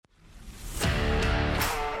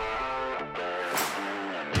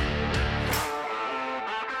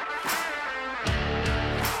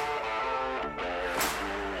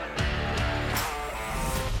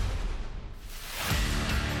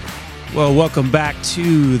Well, welcome back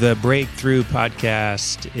to the Breakthrough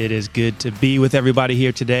Podcast. It is good to be with everybody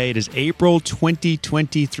here today. It is April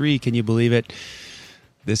 2023. Can you believe it?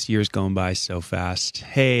 This year's going by so fast.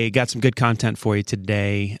 Hey, got some good content for you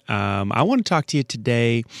today. I want to talk to you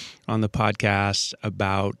today on the podcast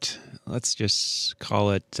about, let's just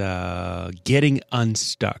call it getting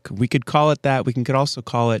unstuck. We could call it that. We could also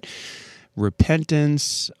call it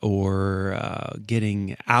repentance or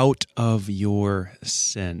getting out of your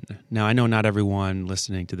sin. Now, I know not everyone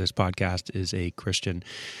listening to this podcast is a Christian,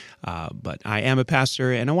 but I am a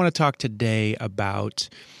pastor, and I want to talk today about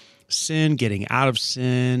sin, getting out of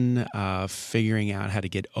sin, figuring out how to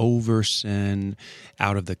get over sin,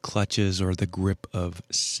 out of the clutches or the grip of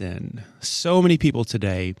sin. So many people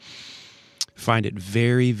today find it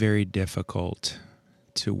very, very difficult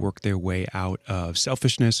to work their way out of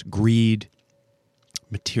selfishness, greed,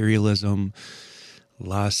 materialism,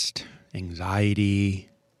 lust, anxiety,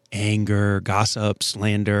 anger, gossip,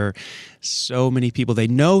 slander. So many people, they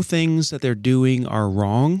know things that they're doing are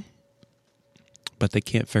wrong, but they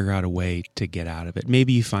can't figure out a way to get out of it.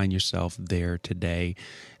 Maybe you find yourself there today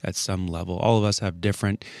at some level. All of us have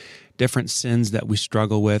different sins that we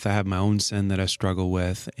struggle with. I have my own sin that I struggle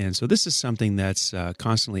with. And so this is something that's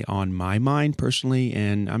constantly on my mind personally,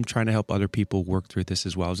 and I'm trying to help other people work through this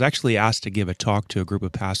as well. I was actually asked to give a talk to a group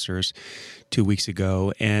of pastors 2 weeks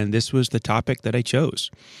ago, and this was the topic that I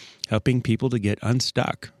chose, helping people to get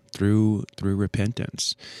unstuck through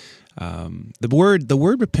repentance. The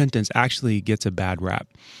word repentance actually gets a bad rap.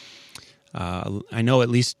 I know at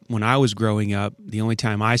least when I was growing up, the only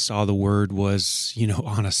time I saw the word was,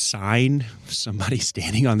 on a sign, somebody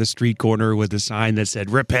standing on the street corner with a sign that said,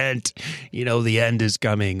 repent, the end is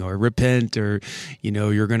coming, or repent, or,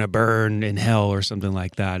 you're going to burn in hell or something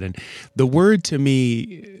like that. And the word to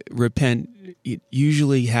me, repent, it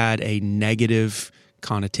usually had a negative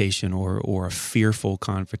connotation or a fearful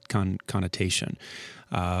connotation.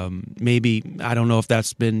 Maybe, I don't know if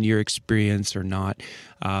that's been your experience or not.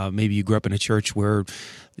 Maybe you grew up in a church where,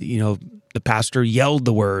 the pastor yelled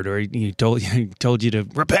the word, or he told you to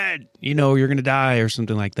repent, you're going to die or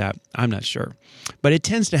something like that. I'm not sure. But it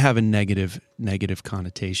tends to have a negative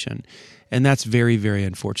connotation. And that's very, very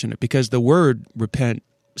unfortunate, because the word repent,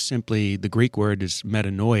 simply, the Greek word is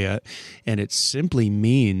metanoia, and it simply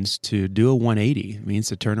means to do a 180. It means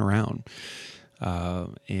to turn around.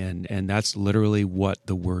 And that's literally what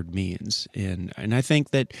the word means. And I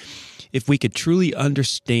think that if we could truly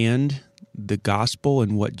understand the gospel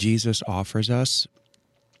and what Jesus offers us,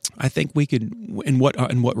 I think we could, and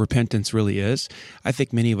what repentance really is, I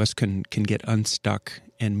think many of us can get unstuck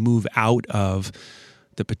and move out of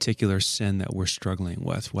the particular sin that we're struggling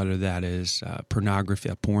with, whether that is pornography,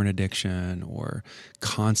 a porn addiction, or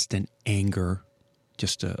constant anger,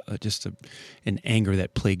 just an anger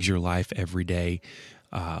that plagues your life every day,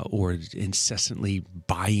 or incessantly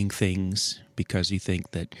buying things because you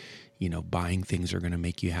think that buying things are going to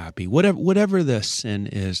make you happy. Whatever the sin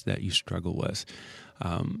is that you struggle with.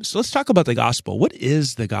 So let's talk about the gospel. What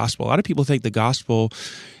is the gospel? A lot of people think the gospel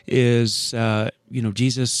is,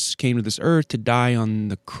 Jesus came to this earth to die on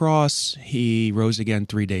the cross. He rose again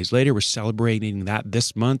 3 days later. We're celebrating that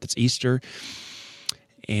this month. It's Easter.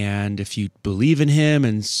 And if you believe in him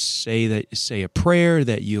and say a prayer,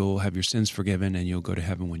 that you'll have your sins forgiven and you'll go to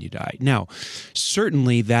heaven when you die. Now,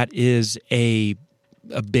 certainly that is a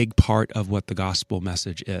big part of what the gospel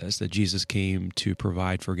message is, that Jesus came to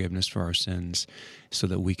provide forgiveness for our sins so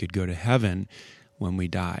that we could go to heaven when we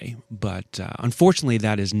die. But unfortunately,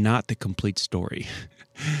 that is not the complete story.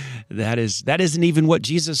 That isn't even what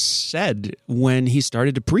Jesus said when he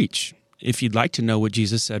started to preach. If you'd like to know what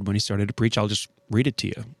Jesus said when he started to preach, I'll just read it to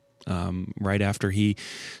you. Right after he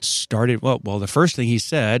started, well, the first thing he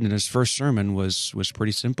said in his first sermon was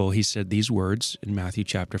pretty simple. He said these words in Matthew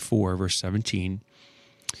chapter 4, verse 17,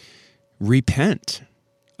 repent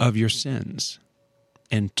of your sins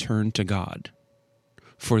and turn to God,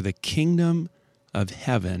 for the kingdom of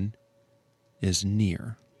heaven is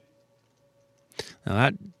near. Now,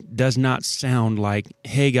 that does not sound like,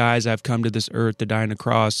 hey, guys, I've come to this earth to die on a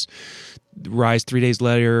cross, rise 3 days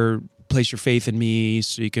later, place your faith in me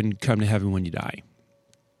so you can come to heaven when you die.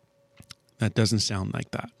 That doesn't sound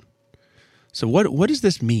like that. So what does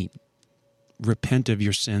this mean? Repent of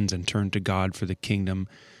your sins and turn to God, for the kingdom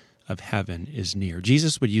of heaven is near.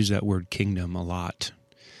 Jesus would use that word kingdom a lot,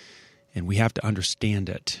 and we have to understand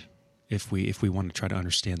it if we want to try to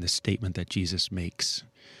understand the statement that Jesus makes.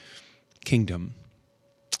 Kingdom.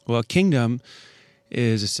 Well, a kingdom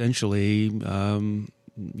is essentially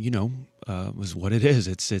was what it is.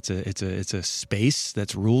 It's a space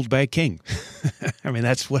that's ruled by a king. I mean,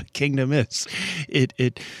 that's what a kingdom is.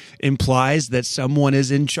 It implies that someone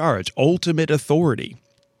is in charge, ultimate authority.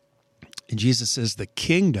 And Jesus says the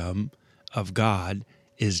kingdom of God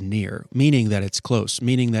is near, meaning that it's close,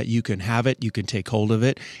 meaning that you can have it, you can take hold of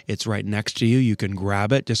it. It's right next to you. You can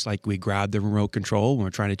grab it, just like we grab the remote control when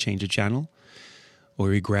we're trying to change a channel, or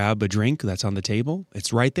we grab a drink that's on the table.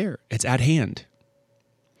 It's right there. It's at hand.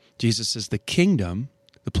 Jesus says the kingdom,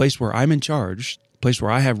 the place where I'm in charge, the place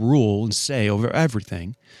where I have rule and say over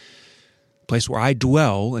everything, the place where I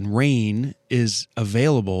dwell and reign, is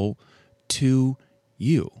available to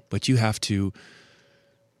you. But you have to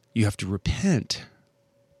repent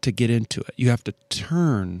to get into it. You have to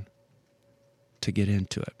turn to get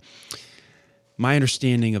into it. My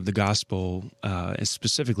understanding of the gospel, and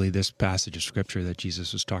specifically this passage of scripture that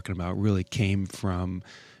Jesus was talking about, really came from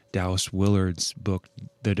Dallas Willard's book,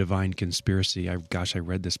 The Divine Conspiracy. I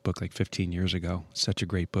read this book like 15 years ago. Such a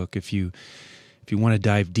great book. If you want to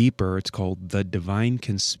dive deeper, it's called The Divine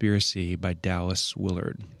Conspiracy by Dallas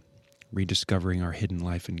Willard, Rediscovering Our Hidden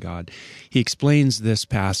Life in God. He explains this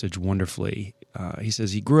passage wonderfully. He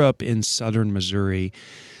says he grew up in southern Missouri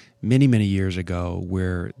many, many years ago,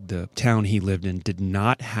 where the town he lived in did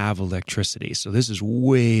not have electricity. So this is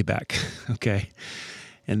way back, okay?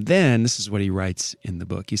 And then this is what he writes in the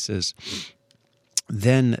book. He says,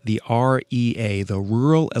 then the REA, the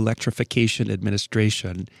Rural Electrification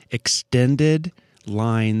Administration, extended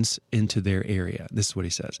lines into their area. This is what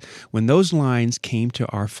he says. When those lines came to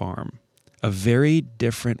our farm, a very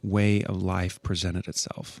different way of life presented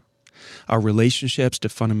itself. Our relationships to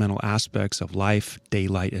fundamental aspects of life,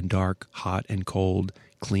 daylight and dark, hot and cold,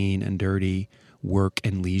 clean and dirty, work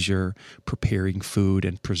and leisure, preparing food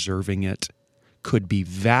and preserving it, could be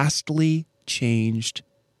vastly changed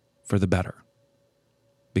for the better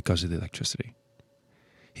because of the electricity.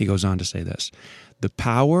 He goes on to say this: the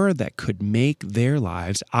power that could make their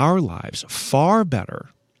lives, our lives, far better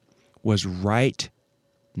was right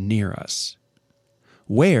near us,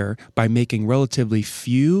 where, by making relatively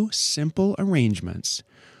few simple arrangements,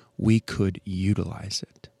 we could utilize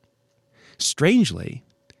it. Strangely,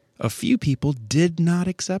 a few people did not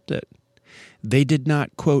accept it. They did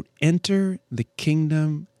not, quote, enter the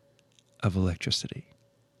kingdom of electricity.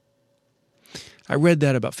 I read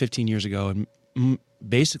that about 15 years ago, and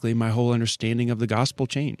basically my whole understanding of the gospel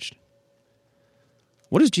changed.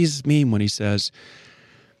 What does Jesus mean when he says,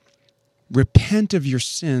 repent of your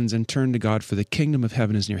sins and turn to God, for the kingdom of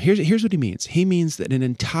heaven is near? Here's what he means. He means that an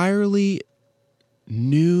entirely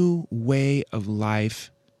new way of life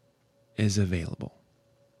is available.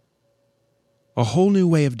 A whole new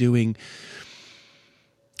way of doing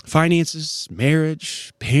finances,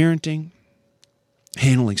 marriage, parenting,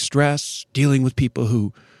 handling stress, dealing with people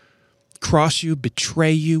who cross you,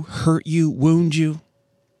 betray you, hurt you, wound you,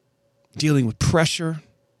 dealing with pressure.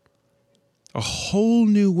 A whole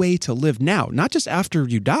new way to live now, not just after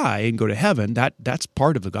you die and go to heaven. That's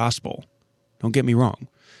part of the gospel. Don't get me wrong.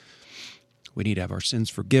 We need to have our sins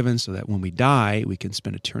forgiven so that when we die, we can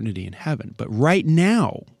spend eternity in heaven. But right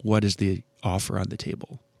now, what is the offer on the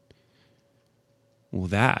table? Well,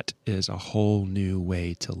 that is a whole new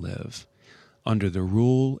way to live under the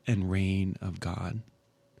rule and reign of God.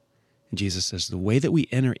 And Jesus says the way that we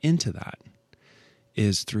enter into that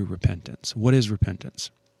is through repentance. What is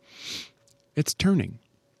repentance? It's turning.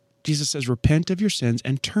 Jesus says, repent of your sins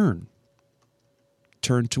and turn.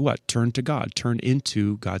 Turn to what? Turn to God. Turn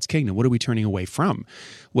into God's kingdom. What are we turning away from?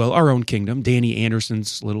 Well, our own kingdom, Danny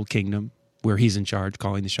Anderson's little kingdom, where he's in charge,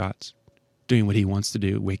 calling the shots, doing what he wants to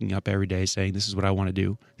do, waking up every day saying, this is what I want to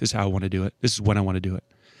do. This is how I want to do it. This is when I want to do it.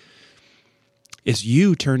 It's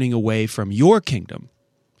you turning away from your kingdom,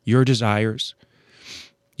 your desires,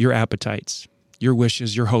 your appetites, your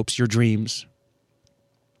wishes, your hopes, your dreams.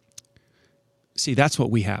 See, that's what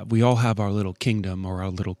we have. We all have our little kingdom or our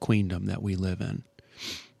little queendom that we live in.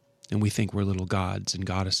 And we think we're little gods and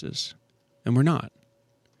goddesses. And we're not.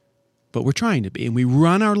 But we're trying to be. And we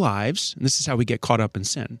run our lives, and this is how we get caught up in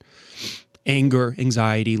sin. Anger,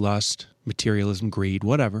 anxiety, lust, materialism, greed,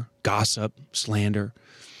 whatever. Gossip, slander.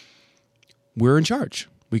 We're in charge.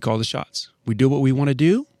 We call the shots. We do what we want to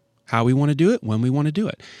do, how we want to do it, when we want to do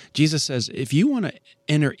it. Jesus says, if you want to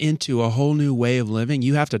enter into a whole new way of living,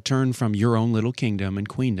 you have to turn from your own little kingdom and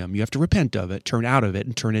queendom. You have to repent of it, turn out of it,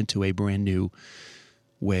 and turn into a brand new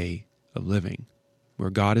way of living, where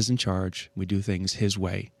God is in charge. We do things his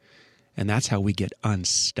way. And that's how we get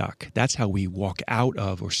unstuck. That's how we walk out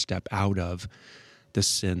of or step out of the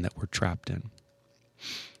sin that we're trapped in.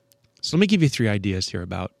 So let me give you 3 ideas here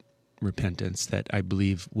about repentance that I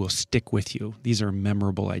believe will stick with you. These are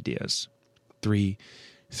memorable ideas. Three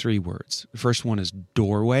words. The first one is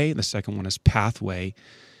doorway. The second one is pathway.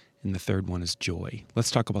 And the third one is joy.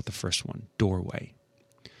 Let's talk about the first one, doorway.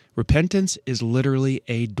 Repentance is literally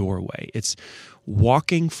a doorway. It's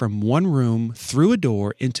walking from one room through a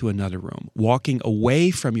door into another room, walking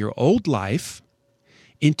away from your old life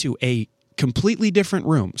into a completely different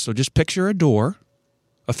room. So just picture a door,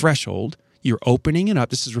 a threshold. You're opening it up.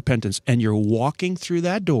 This is repentance. And you're walking through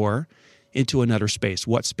that door into another space.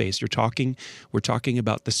 What space? We're talking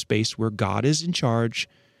about the space where God is in charge.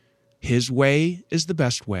 His way is the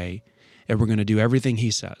best way, and we're going to do everything he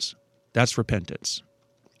says. That's repentance.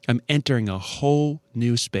 I'm entering a whole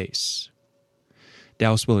new space.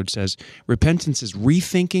 Dallas Willard says, repentance is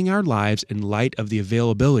rethinking our lives in light of the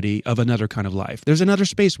availability of another kind of life. There's another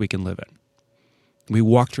space we can live in. We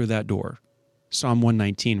walk through that door. Psalm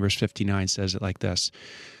 119, verse 59 says it like this: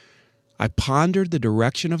 I pondered the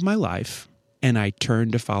direction of my life, and I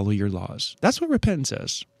turned to follow your laws. That's what repentance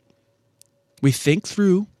is. We think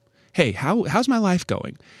through, hey, how's my life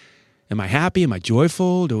going? Am I happy? Am I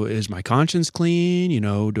joyful? Is my conscience clean?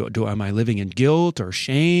 Am I living in guilt or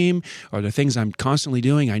shame? Are there things I'm constantly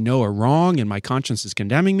doing I know are wrong and my conscience is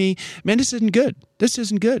condemning me? Man, this isn't good. This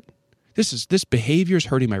isn't good. This behavior is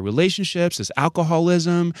hurting my relationships, this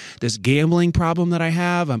alcoholism, this gambling problem that I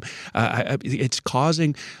have. It's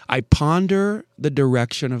causing, I ponder the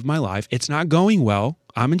direction of my life. It's not going well.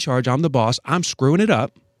 I'm in charge. I'm the boss. I'm screwing it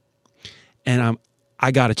up. And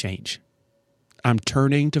I got to change. I'm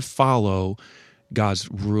turning to follow God's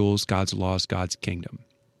rules, God's laws, God's kingdom.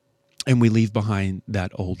 And we leave behind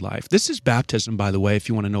that old life. This is baptism, by the way, if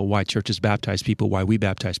you want to know why churches baptize people, why we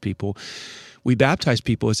baptize people. We baptize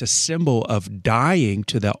people as a symbol of dying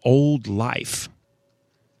to the old life.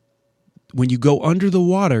 When you go under the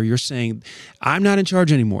water, you're saying, I'm not in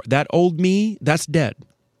charge anymore. That old me, that's dead.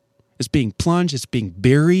 It's being plunged, it's being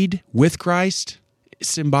buried with Christ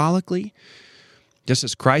symbolically. Just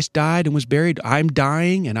as Christ died and was buried, I'm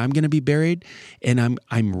dying and I'm going to be buried, and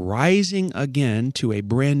I'm rising again to a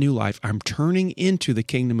brand new life. I'm turning into the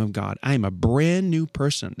kingdom of God. I am a brand new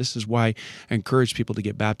person. This is why I encourage people to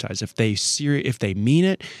get baptized. If they mean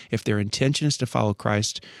it, if their intention is to follow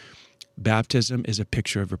Christ, baptism is a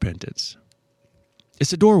picture of repentance.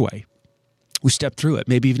 It's a doorway. We step through it.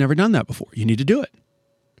 Maybe you've never done that before. You need to do it.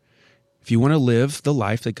 If you want to live the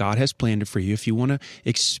life that God has planned for you, if you want to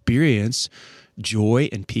experience joy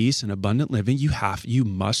and peace and abundant living, you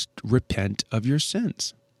must repent of your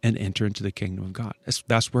sins and enter into the kingdom of God.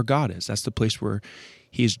 That's where God is. That's the place where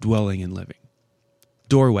he's dwelling and living.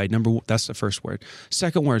 Doorway, that's the first word.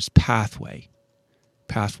 Second word is pathway.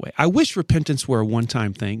 Pathway. I wish repentance were a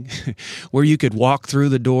one-time thing where you could walk through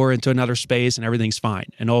the door into another space and everything's fine.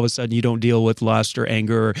 And all of a sudden you don't deal with lust or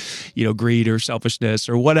anger or, greed or selfishness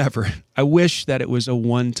or whatever. I wish that it was a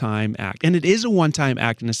one-time act. And it is a one-time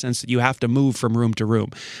act in the sense that you have to move from room to room.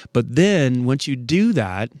 But then once you do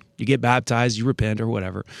that, you get baptized, you repent or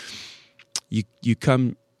whatever, you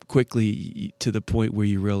come quickly to the point where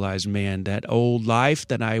you realize, man, that old life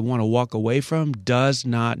that I want to walk away from does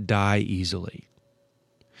not die easily.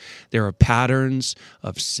 There are patterns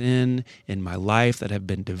of sin in my life that have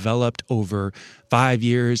been developed over 5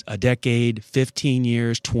 years, a decade, 15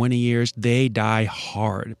 years, 20 years. They die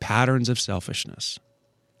hard. Patterns of selfishness,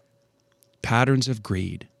 patterns of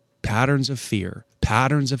greed, patterns of fear,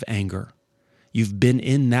 patterns of anger. You've been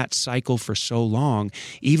in that cycle for so long,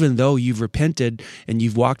 even though you've repented and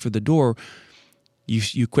you've walked through the door,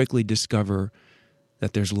 you quickly discover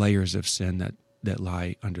that there's layers of sin that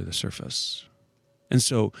lie under the surface. And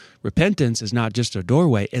so repentance is not just a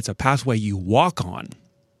doorway, it's a pathway you walk on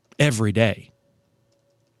every day.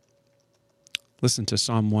 Listen to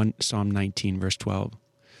Psalm 19, verse 12.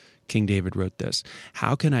 King David wrote this: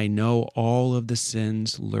 "How can I know all of the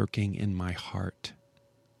sins lurking in my heart?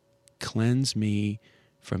 Cleanse me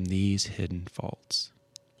from these hidden faults."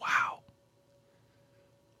 Wow.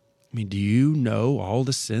 I mean, do you know all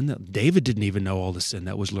the sin that David didn't even know all the sin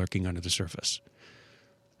that was lurking under the surface?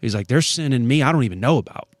 He's like, there's sin in me I don't even know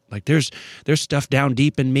about. Like there's stuff down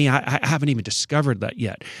deep in me I haven't even discovered that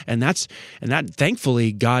yet. And that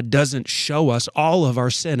thankfully God doesn't show us all of our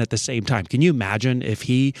sin at the same time. Can you imagine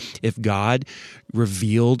if God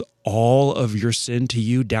revealed all of your sin to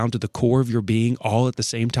you down to the core of your being all at the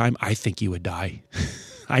same time? I think you would die.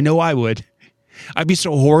 I know I would. I'd be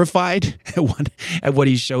so horrified at what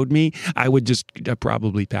he showed me. I would just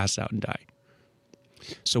probably pass out and die.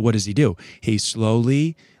 So what does he do? He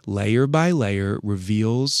slowly, layer by layer,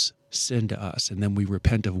 reveals sin to us. And then we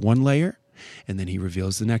repent of one layer, and then he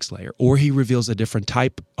reveals the next layer. Or he reveals a different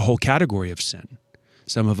type, a whole category of sin.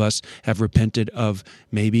 Some of us have repented of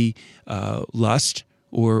maybe lust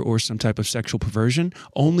or some type of sexual perversion,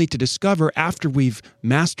 only to discover after we've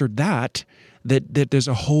mastered that there's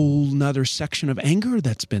a whole nother section of anger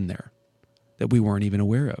that's been there that we weren't even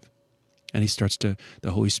aware of. And the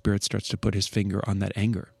Holy Spirit starts to put his finger on that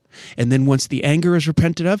anger. And then once the anger is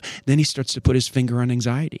repented of, then he starts to put his finger on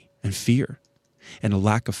anxiety and fear and a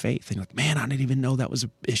lack of faith. And you're like, man, I didn't even know that was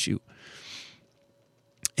an issue.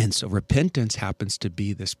 And so repentance happens to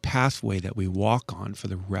be this pathway that we walk on for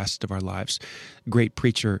the rest of our lives. The great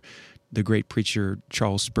preacher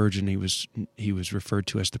Charles Spurgeon, he was referred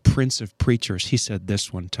to as the Prince of Preachers. He said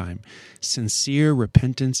this one time: sincere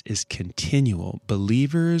repentance is continual.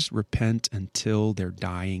 Believers repent until their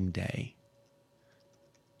dying day.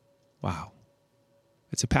 Wow.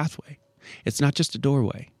 It's a pathway. It's not just a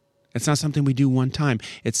doorway. It's not something we do one time.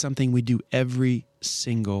 It's something we do every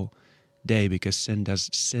single day, because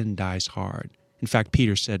sin dies hard. In fact,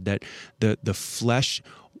 Peter said that the flesh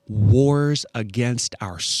wars against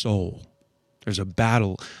our soul. There's a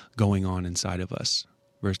battle going on inside of us,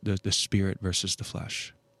 the spirit versus the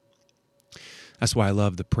flesh. That's why I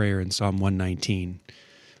love the prayer in Psalm 139.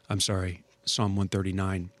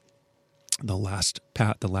 The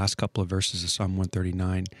last couple of verses of Psalm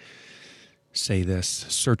 139 say this: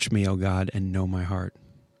 search me, O God, and know my heart.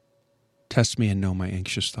 Test me and know my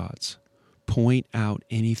anxious thoughts. Point out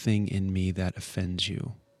anything in me that offends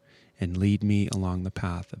you, and lead me along the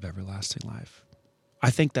path of everlasting life. I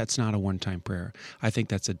think that's not a one-time prayer. I think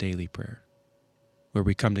that's a daily prayer where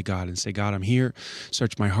we come to God and say, God, I'm here.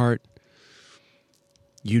 Search my heart.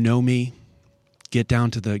 You know me. Get down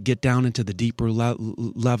into the deeper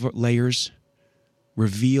layers.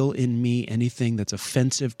 Reveal in me anything that's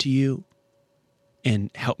offensive to you,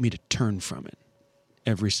 and help me to turn from it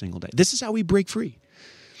every single day. This is how we break free.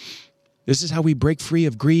 This is how we break free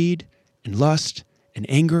of greed and lust and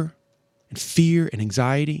anger and fear and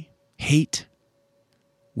anxiety, hate.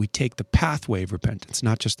 We take the pathway of repentance,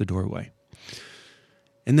 not just the doorway.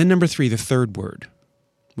 And then number 3, the third word.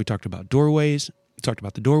 We talked about doorways. We talked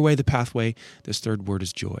about the doorway, the pathway. This third word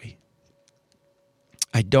is joy.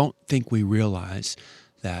 I don't think we realize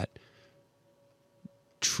that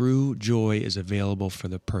true joy is available for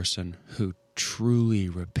the person who truly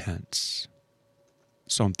repents.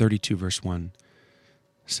 Psalm 32 verse 1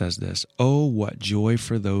 says this: "Oh, what joy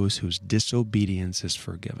for those whose disobedience is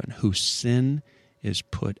forgiven, whose sin is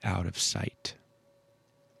put out of sight."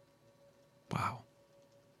 Wow.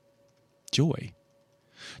 Joy.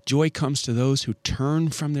 Joy comes to those who turn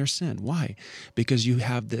from their sin. Why? Because you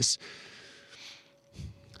have this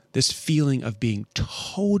feeling of being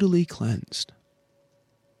totally cleansed.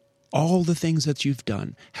 All the things that you've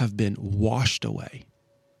done have been washed away.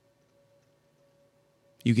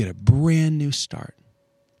 You get a brand new start.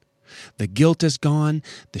 The guilt is gone.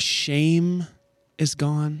 The shame is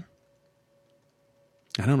gone.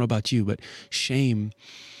 I don't know about you, but shame,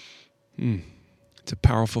 it's a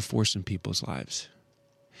powerful force in people's lives.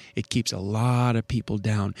 It keeps a lot of people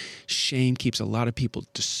down. Shame keeps a lot of people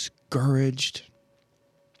discouraged,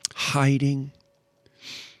 hiding.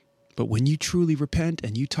 But when you truly repent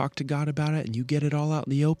and you talk to God about it and you get it all out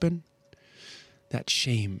in the open, that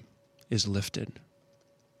shame is lifted.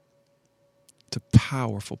 It's a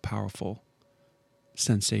powerful, powerful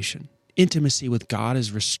sensation. Intimacy with God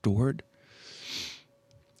is restored.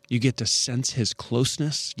 You get to sense his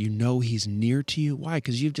closeness. You know he's near to you. Why?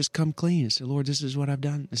 Because you've just come clean and said, Lord, this is what I've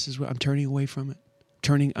done. This is what I'm turning away from it.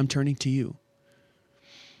 I'm turning to you.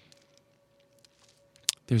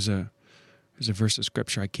 There's a verse of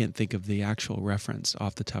scripture. I can't think of the actual reference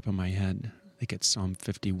off the top of my head. I think it's Psalm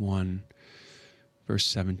 51, verse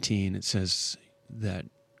 17. It says that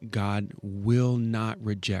God will not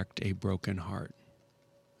reject a broken heart.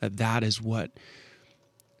 That is what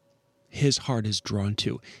his heart is drawn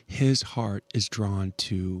to. His heart is drawn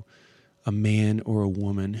to a man or a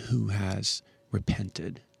woman who has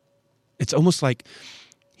repented. It's almost like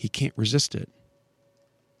he can't resist it.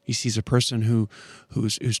 He sees a person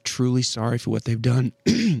who's truly sorry for what they've done.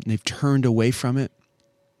 They've turned away from it,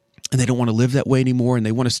 and they don't want to live that way anymore, and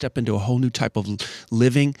they want to step into a whole new type of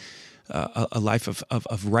living, a life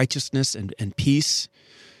of righteousness and peace.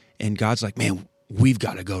 And God's like, man, we've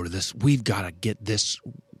got to go to this. We've got to get this.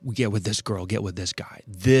 Get with this girl. Get with this guy.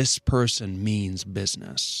 This person means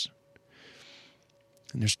business.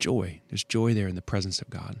 And there's joy. There's joy there in the presence of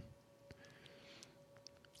God.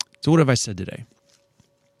 So what have I said today?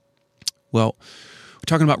 Well, we're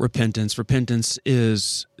talking about repentance. Repentance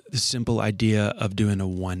is the simple idea of doing a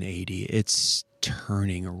 180. It's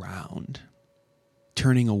turning around,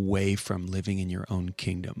 turning away from living in your own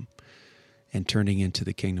kingdom and turning into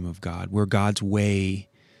the kingdom of God, where God's way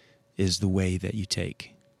is the way that you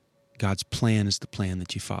take. God's plan is the plan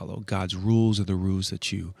that you follow. God's rules are the rules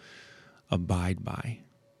that you abide by.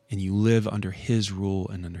 And you live under his rule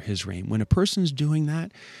and under his reign. When a person's doing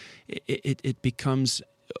that, it becomes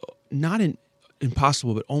not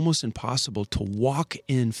impossible, but almost impossible to walk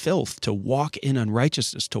in filth, to walk in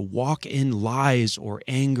unrighteousness, to walk in lies or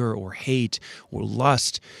anger or hate or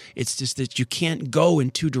lust. It's just that you can't go in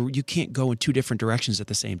two different directions at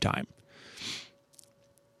the same time.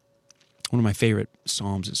 One of my favorite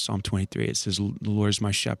Psalms is Psalm 23. It says, "The Lord is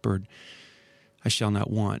my shepherd, I shall not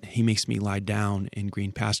want. He makes me lie down in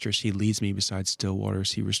green pastures. He leads me beside still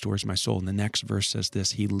waters. He restores my soul." And the next verse says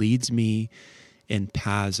this, "He leads me in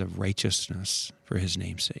paths of righteousness for his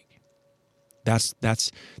name's sake." That's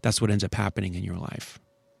what ends up happening in your life.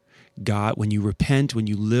 God, when you repent, when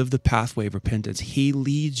you live the pathway of repentance, he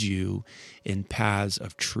leads you in paths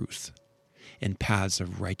of truth, in paths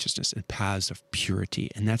of righteousness, in paths of purity.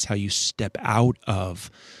 And that's how you step out of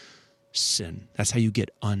sin. That's how you get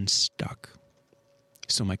unstuck.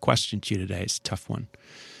 So my question to you today is a tough one.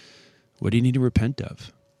 What do you need to repent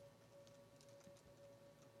of?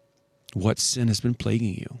 What sin has been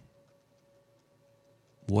plaguing you?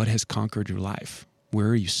 What has conquered your life? Where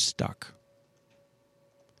are you stuck?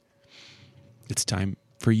 It's time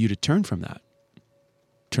for you to turn from that.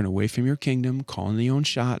 Turn away from your kingdom, calling the own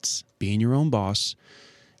shots, being your own boss,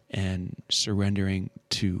 and surrendering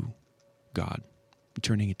to God,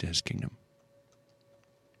 turning it to his kingdom.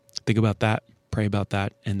 Think about that. Pray about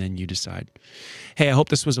that, and then you decide. Hey, I hope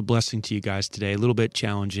this was a blessing to you guys today. A little bit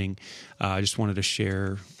challenging. I just wanted to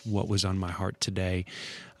share what was on my heart today.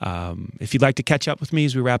 If you'd like to catch up with me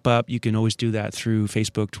as we wrap up, you can always do that through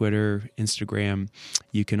Facebook, Twitter, Instagram.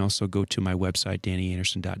 You can also go to my website,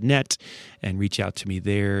 DannyAnderson.net, and reach out to me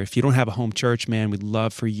there. If you don't have a home church, man, we'd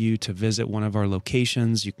love for you to visit one of our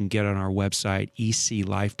locations. You can get on our website,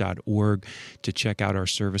 eclife.org, to check out our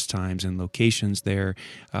service times and locations there.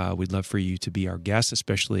 We'd love for you to be our guest,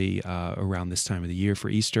 especially around this time of the year for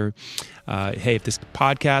Easter. Hey, if this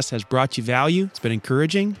podcast has brought you value, it's been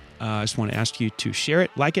encouraging, I just want to ask you to share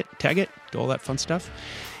it, like it, tag it, do all that fun stuff.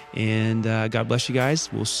 And God bless you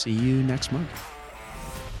guys. We'll see you next month.